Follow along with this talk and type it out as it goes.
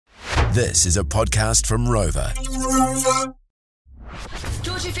This is a podcast from Rover.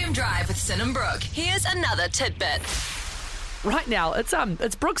 George FM Drive with Sin and Brooke. Here's another tidbit. Right now,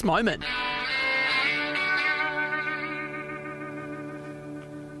 it's Brooke's moment.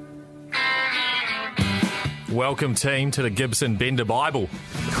 Welcome, team, to the Gibson Bender Bible.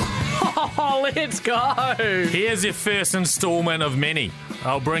 Oh, let's go. Here's your first instalment of many.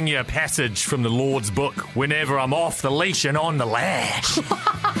 I'll bring you a passage from the Lord's book whenever I'm off the leash and on the lash.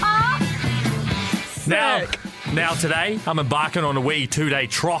 Now today, I'm embarking on a wee 2-day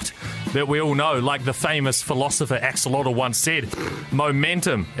trot that we all know, like the famous philosopher Axolotl once said,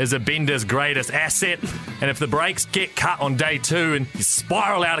 momentum is a bender's greatest asset, and if the brakes get cut on day 2 and you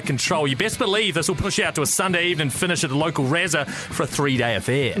spiral out of control, you best believe this will push you out to a Sunday evening finish at the local Razza for a 3-day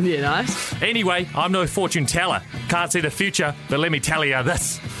affair. Yeah, nice. Anyway, I'm no fortune teller, can't see the future, but let me tell you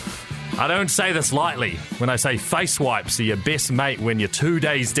this. I don't say this lightly when I say face wipes are your best mate when you're 2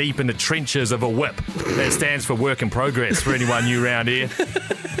 days deep in the trenches of a whip. That stands for work in progress for anyone new round here.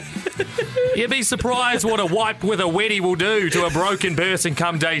 You'd be surprised what a wipe with a wetty will do to a broken person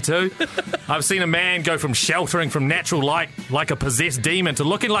come day 2. I've seen a man go from sheltering from natural light like a possessed demon to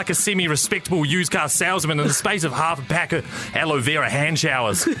looking like a semi-respectable used car salesman in the space of half a pack of aloe vera hand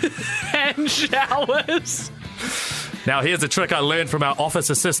showers. Hand showers. Now, here's a trick I learned from our office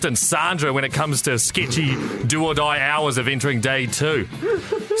assistant, Sandra, when it comes to sketchy do-or-die hours of entering day 2.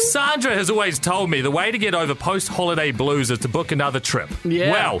 Sandra has always told me the way to get over post-holiday blues is to book another trip. Yeah.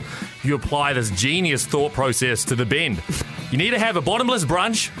 Well, you apply this genius thought process to the Bend. You need to have a bottomless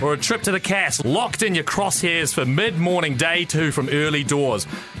brunch or a trip to the Cass locked in your crosshairs for mid-morning day 2 from early doors.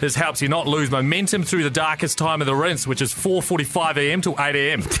 This helps you not lose momentum through the darkest time of the rinse, which is 4:45 a.m. to 8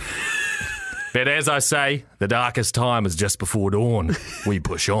 a.m. But as I say, the darkest time is just before dawn. We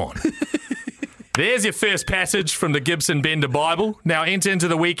push on. There's your first passage from the Gibson Bender Bible. Now enter into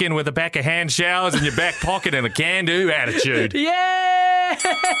the weekend with a pack of hand showers in your back pocket and a can-do attitude. Yes!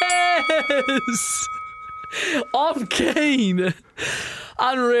 I'm keen.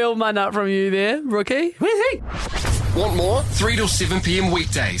 Unreal my nut from you there, rookie. Want more? 3 till 7 p.m.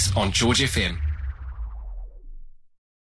 weekdays on George FM.